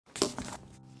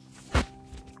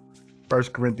1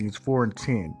 Corinthians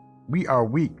 4:10. We are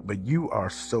weak, but you are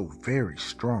so very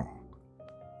strong.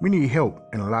 We need help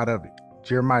and a lot of it.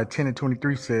 Jeremiah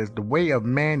 10:23 says, the way of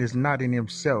man is not in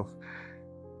himself.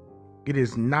 It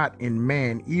is not in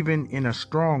man, even in a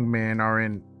strong man or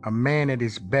in a man at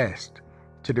his best,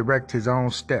 to direct his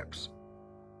own steps.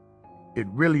 It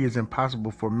really is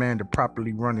impossible for man to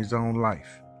properly run his own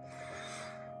life.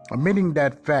 Admitting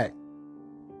that fact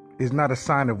is not a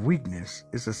sign of weakness,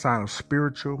 it's a sign of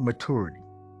spiritual maturity.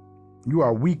 You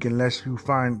are weak unless you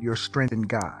find your strength in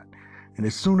God. And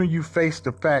the sooner you face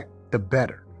the fact, the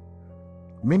better.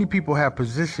 Many people have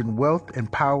position, wealth,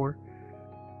 and power,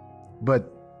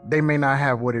 but they may not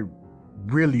have what it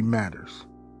really matters.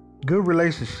 Good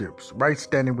relationships, right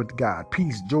standing with God,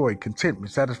 peace, joy,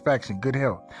 contentment, satisfaction, good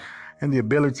health, and the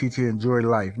ability to enjoy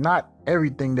life. Not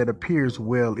everything that appears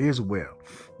well is well.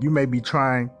 You may be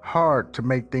trying hard to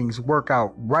make things work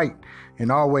out right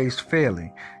and always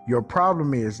failing. Your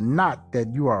problem is not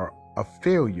that you are a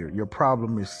failure. Your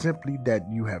problem is simply that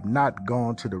you have not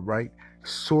gone to the right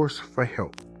source for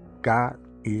help. God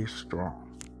is strong.